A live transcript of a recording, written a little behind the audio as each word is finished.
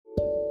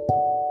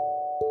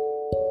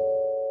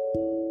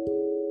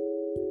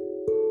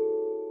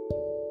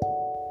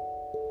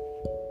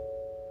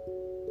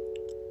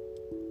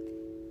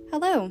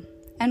Hello,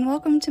 and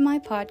welcome to my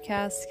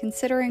podcast,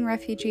 Considering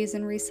Refugees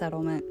and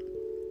Resettlement.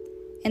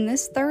 In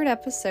this third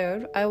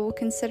episode, I will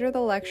consider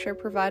the lecture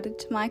provided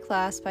to my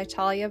class by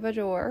Talia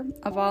Bador,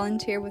 a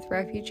volunteer with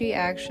Refugee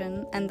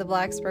Action and the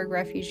Blacksburg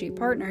Refugee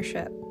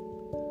Partnership.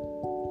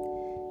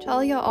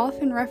 Talia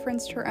often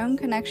referenced her own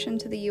connection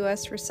to the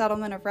U.S.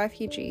 resettlement of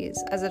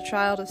refugees as a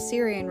child of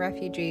Syrian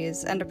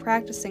refugees and a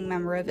practicing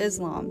member of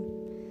Islam.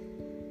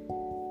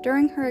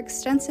 During her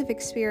extensive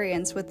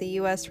experience with the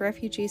U.S.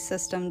 refugee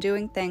system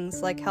doing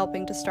things like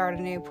helping to start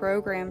a new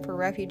program for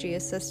refugee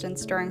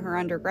assistance during her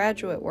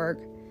undergraduate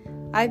work,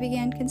 I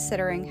began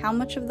considering how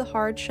much of the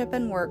hardship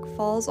and work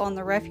falls on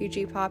the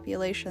refugee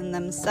population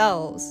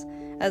themselves,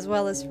 as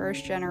well as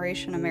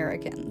first-generation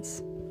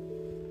Americans.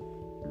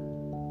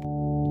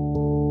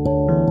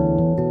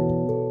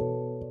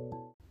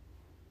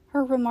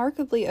 Her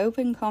remarkably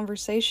open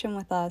conversation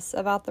with us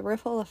about the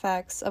ripple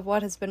effects of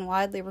what has been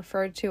widely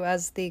referred to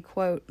as the,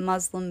 quote,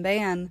 Muslim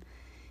ban,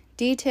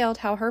 detailed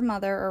how her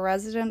mother, a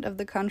resident of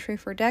the country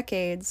for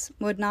decades,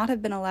 would not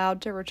have been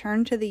allowed to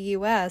return to the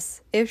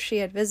U.S. if she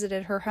had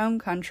visited her home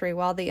country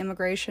while the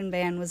immigration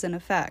ban was in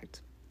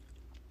effect.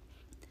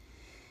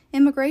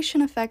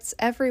 Immigration affects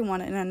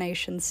everyone in a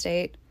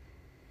nation-state,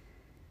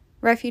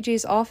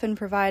 refugees often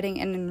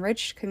providing an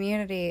enriched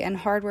community and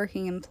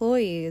hardworking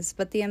employees,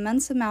 but the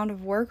immense amount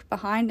of work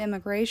behind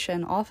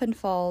immigration often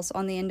falls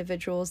on the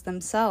individuals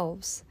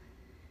themselves.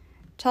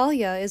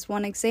 Talia is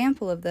one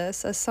example of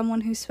this as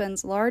someone who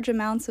spends large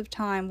amounts of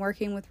time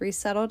working with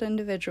resettled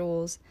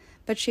individuals,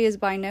 but she is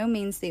by no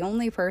means the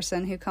only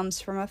person who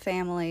comes from a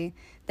family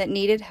that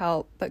needed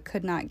help but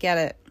could not get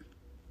it.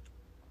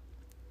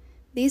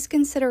 These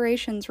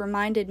considerations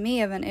reminded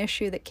me of an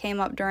issue that came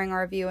up during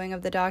our viewing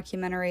of the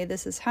documentary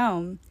This Is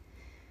Home,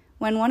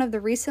 when one of the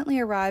recently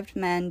arrived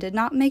men did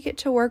not make it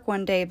to work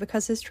one day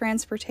because his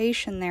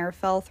transportation there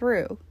fell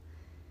through.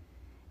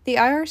 The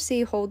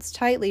IRC holds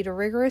tightly to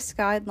rigorous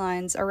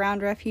guidelines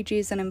around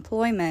refugees and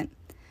employment,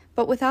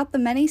 but without the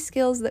many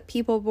skills that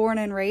people born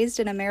and raised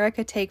in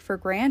America take for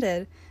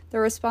granted, the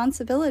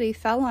responsibility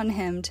fell on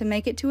him to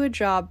make it to a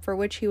job for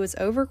which he was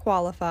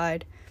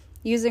overqualified,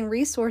 using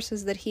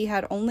resources that he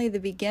had only the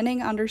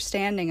beginning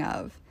understanding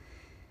of,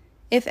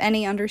 if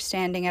any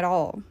understanding at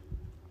all.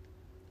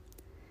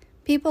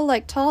 People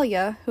like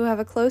Talia, who have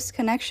a close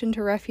connection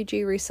to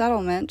refugee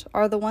resettlement,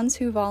 are the ones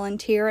who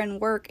volunteer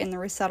and work in the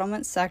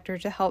resettlement sector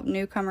to help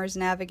newcomers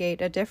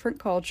navigate a different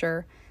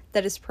culture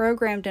that is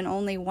programmed in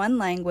only one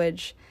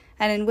language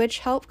and in which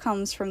help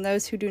comes from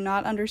those who do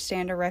not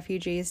understand a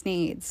refugee's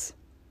needs.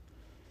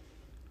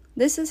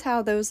 This is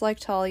how those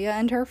like Talia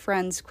and her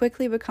friends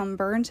quickly become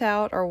burnt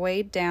out or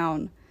weighed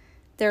down.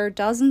 There are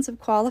dozens of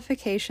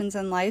qualifications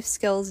and life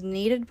skills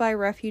needed by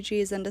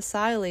refugees and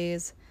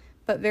asylees,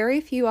 but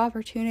very few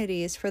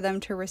opportunities for them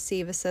to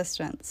receive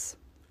assistance.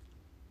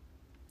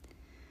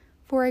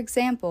 For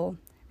example,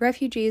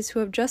 refugees who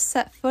have just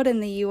set foot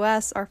in the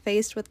U.S. are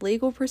faced with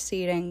legal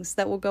proceedings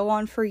that will go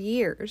on for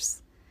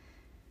years.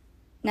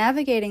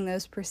 Navigating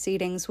those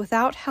proceedings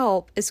without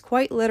help is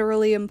quite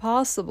literally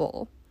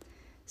impossible.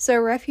 So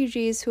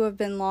refugees who have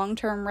been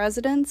long-term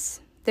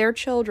residents, their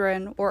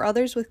children, or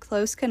others with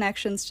close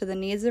connections to the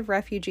needs of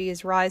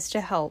refugees rise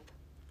to help.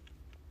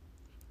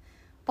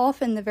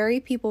 Often the very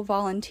people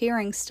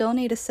volunteering still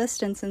need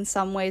assistance in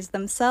some ways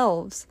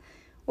themselves,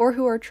 or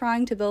who are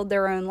trying to build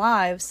their own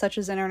lives, such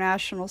as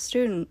international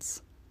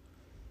students.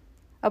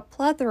 A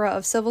plethora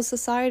of civil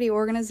society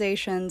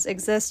organizations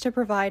exist to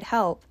provide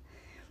help,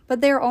 but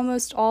they are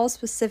almost all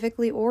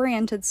specifically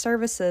oriented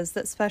services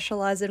that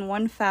specialize in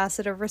one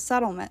facet of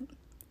resettlement.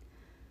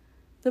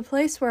 The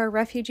place where a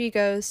refugee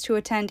goes to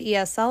attend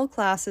ESL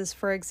classes,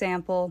 for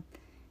example,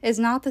 is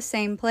not the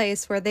same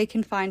place where they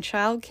can find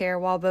childcare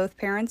while both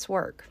parents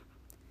work.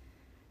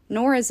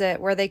 Nor is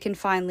it where they can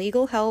find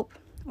legal help,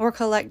 or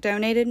collect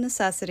donated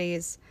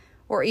necessities,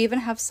 or even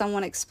have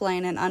someone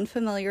explain an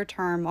unfamiliar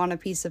term on a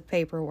piece of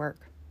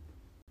paperwork.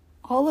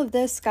 All of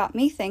this got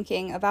me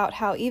thinking about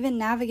how even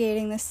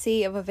navigating the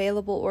sea of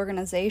available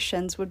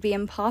organizations would be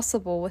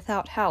impossible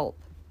without help.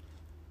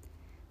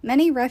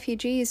 Many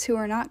refugees who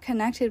are not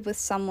connected with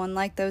someone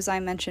like those I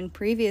mentioned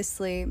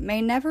previously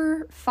may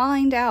never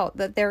find out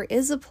that there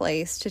is a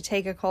place to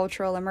take a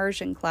cultural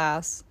immersion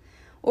class,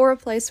 or a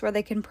place where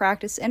they can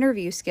practice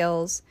interview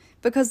skills,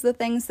 because the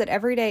things that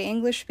everyday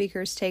English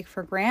speakers take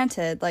for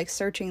granted, like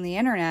searching the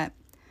internet,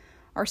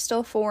 are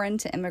still foreign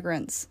to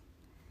immigrants.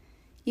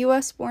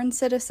 U.S.-born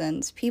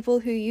citizens,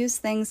 people who use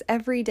things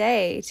every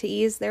day to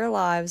ease their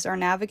lives or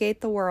navigate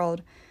the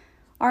world,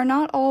 are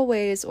not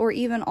always or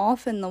even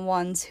often the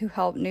ones who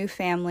help new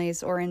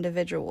families or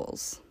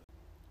individuals.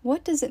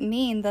 What does it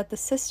mean that the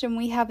system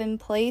we have in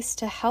place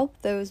to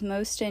help those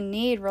most in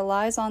need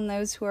relies on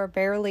those who are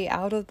barely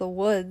out of the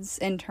woods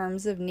in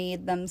terms of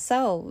need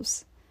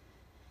themselves?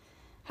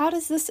 How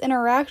does this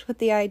interact with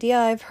the idea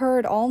I've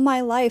heard all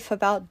my life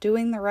about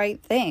doing the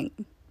right thing?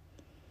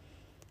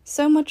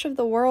 So much of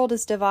the world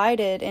is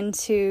divided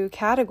into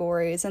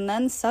categories and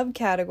then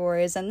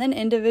subcategories and then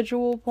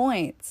individual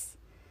points.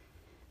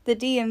 The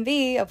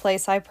DMV, a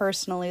place I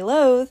personally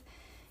loathe,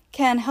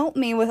 can help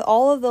me with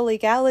all of the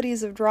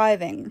legalities of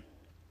driving,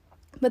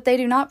 but they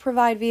do not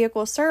provide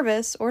vehicle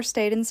service or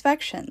state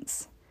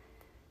inspections.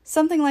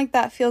 Something like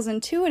that feels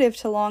intuitive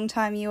to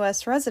longtime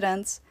U.S.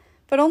 residents,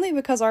 but only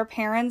because our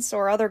parents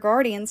or other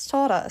guardians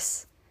taught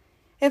us.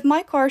 If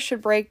my car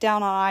should break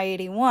down on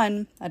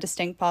I-81, a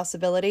distinct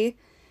possibility,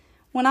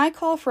 when I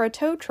call for a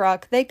tow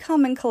truck, they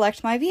come and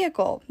collect my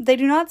vehicle. They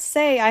do not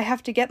say I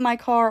have to get my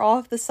car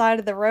off the side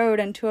of the road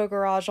and to a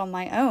garage on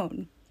my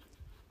own.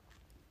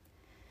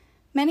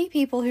 Many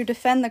people who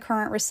defend the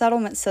current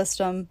resettlement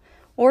system,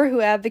 or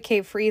who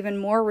advocate for even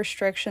more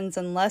restrictions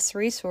and less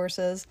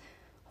resources,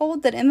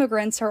 hold that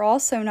immigrants are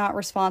also not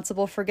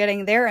responsible for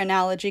getting their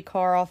analogy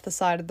car off the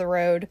side of the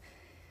road,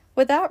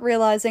 without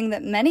realizing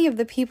that many of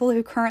the people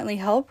who currently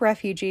help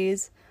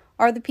refugees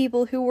are the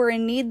people who were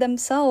in need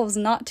themselves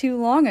not too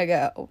long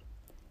ago.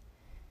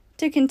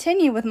 To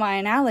continue with my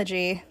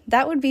analogy,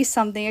 that would be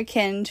something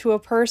akin to a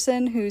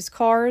person whose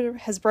car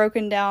has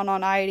broken down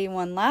on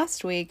I-81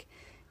 last week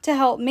to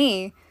help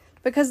me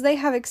because they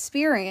have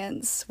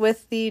experience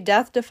with the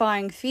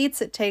death-defying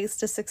feats it takes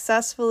to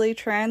successfully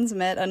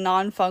transmit a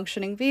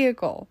non-functioning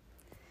vehicle.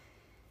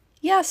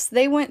 Yes,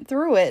 they went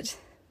through it,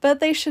 but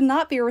they should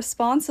not be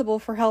responsible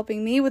for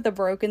helping me with a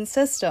broken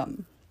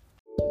system.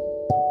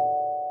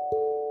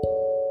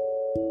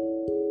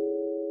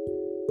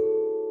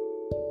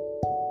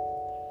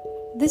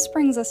 This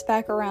brings us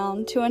back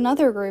around to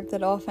another group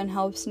that often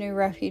helps new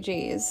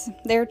refugees,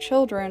 their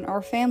children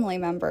or family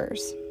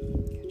members.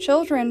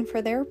 Children,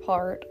 for their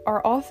part,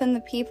 are often the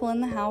people in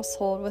the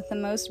household with the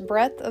most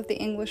breadth of the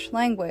English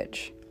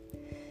language.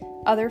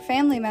 Other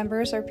family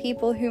members are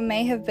people who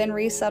may have been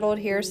resettled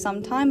here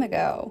some time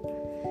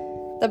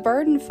ago. The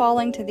burden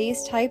falling to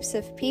these types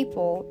of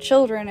people,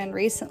 children and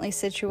recently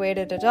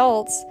situated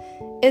adults,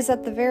 is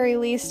at the very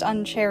least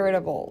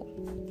uncharitable.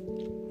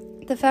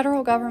 The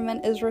federal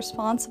government is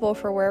responsible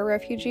for where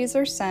refugees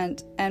are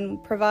sent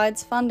and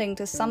provides funding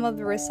to some of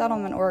the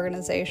resettlement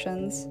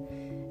organizations,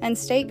 and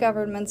state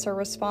governments are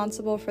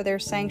responsible for their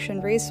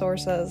sanctioned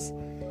resources,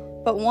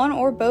 but one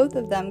or both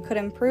of them could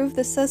improve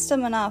the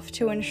system enough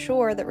to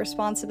ensure that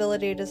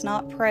responsibility does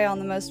not prey on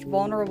the most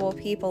vulnerable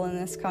people in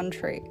this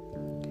country.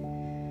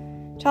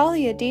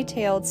 Talia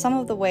detailed some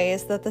of the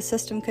ways that the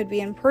system could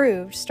be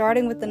improved,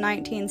 starting with the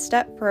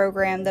 19-step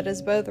program that is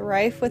both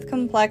rife with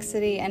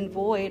complexity and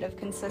void of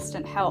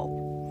consistent help.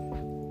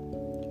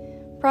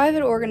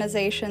 Private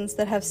organizations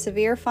that have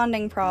severe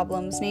funding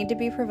problems need to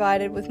be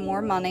provided with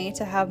more money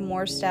to have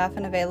more staff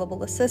and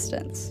available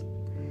assistance.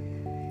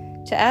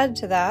 To add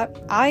to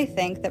that, I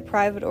think that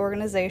private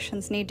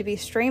organizations need to be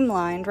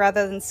streamlined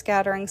rather than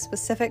scattering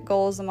specific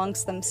goals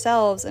amongst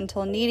themselves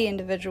until needy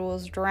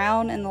individuals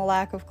drown in the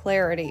lack of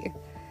clarity.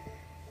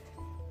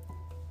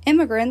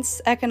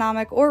 Immigrants,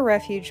 economic or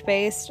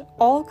refuge-based,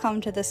 all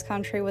come to this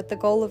country with the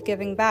goal of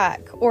giving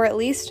back, or at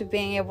least of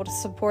being able to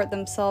support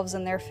themselves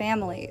and their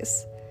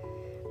families.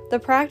 The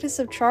practice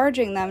of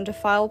charging them to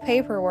file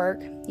paperwork,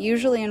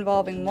 usually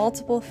involving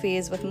multiple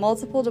fees with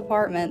multiple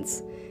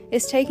departments,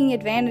 is taking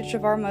advantage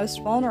of our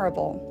most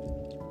vulnerable.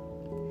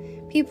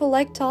 People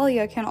like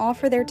Talia can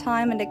offer their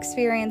time and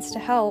experience to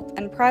help,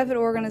 and private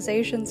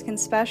organizations can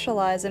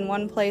specialize in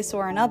one place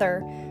or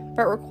another,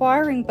 but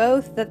requiring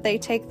both that they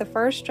take the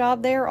first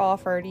job they are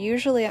offered,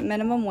 usually at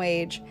minimum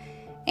wage,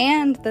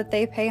 and that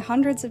they pay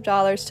hundreds of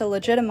dollars to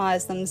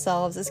legitimize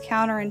themselves is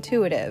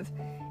counterintuitive,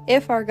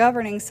 if our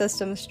governing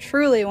systems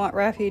truly want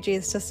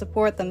refugees to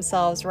support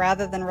themselves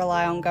rather than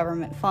rely on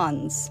government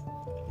funds.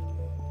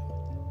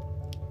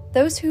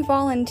 Those who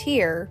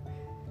volunteer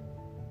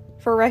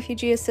for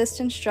refugee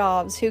assistance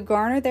jobs, who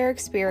garner their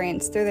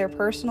experience through their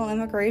personal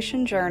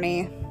immigration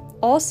journey,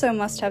 also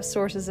must have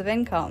sources of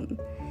income.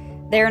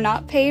 They are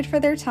not paid for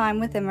their time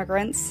with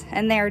immigrants,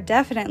 and they are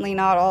definitely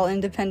not all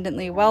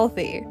independently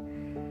wealthy.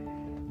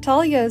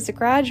 Talia is a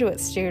graduate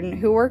student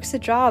who works a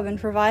job and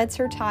provides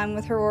her time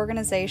with her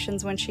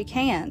organizations when she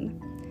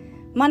can.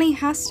 Money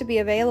has to be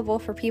available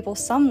for people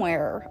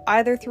somewhere,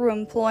 either through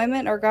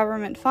employment or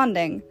government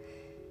funding.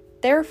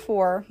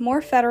 Therefore, more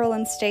federal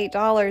and state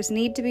dollars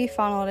need to be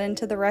funneled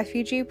into the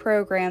refugee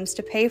programs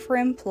to pay for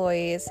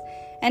employees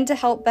and to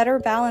help better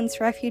balance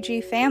refugee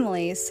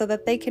families so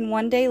that they can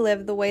one day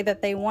live the way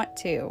that they want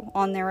to,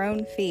 on their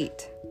own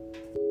feet.